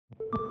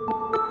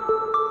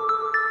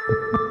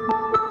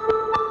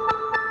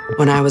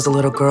When I was a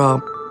little girl,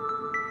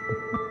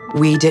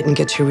 we didn't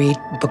get to read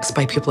books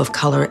by people of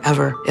color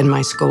ever in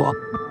my school.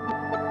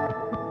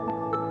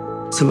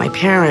 So my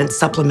parents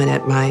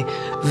supplemented my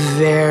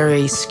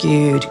very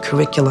skewed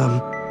curriculum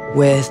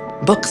with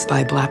books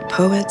by Black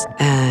poets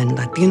and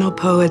Latino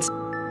poets.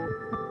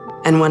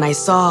 And when I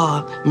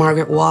saw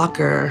Margaret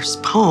Walker's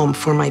poem,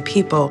 For My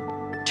People,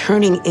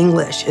 turning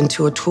English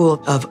into a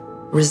tool of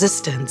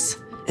resistance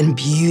and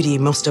beauty,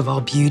 most of all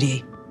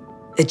beauty,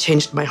 it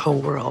changed my whole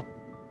world.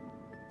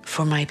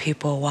 For my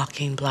people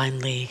walking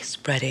blindly,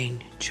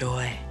 spreading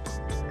joy.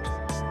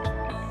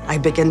 I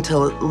began to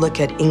look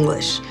at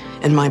English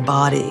and my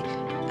body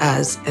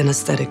as an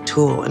aesthetic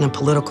tool and a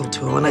political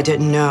tool, and I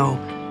didn't know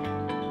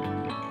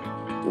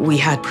we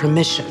had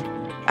permission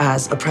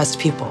as oppressed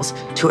peoples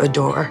to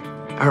adore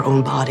our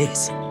own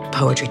bodies.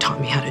 Poetry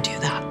taught me how to do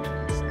that.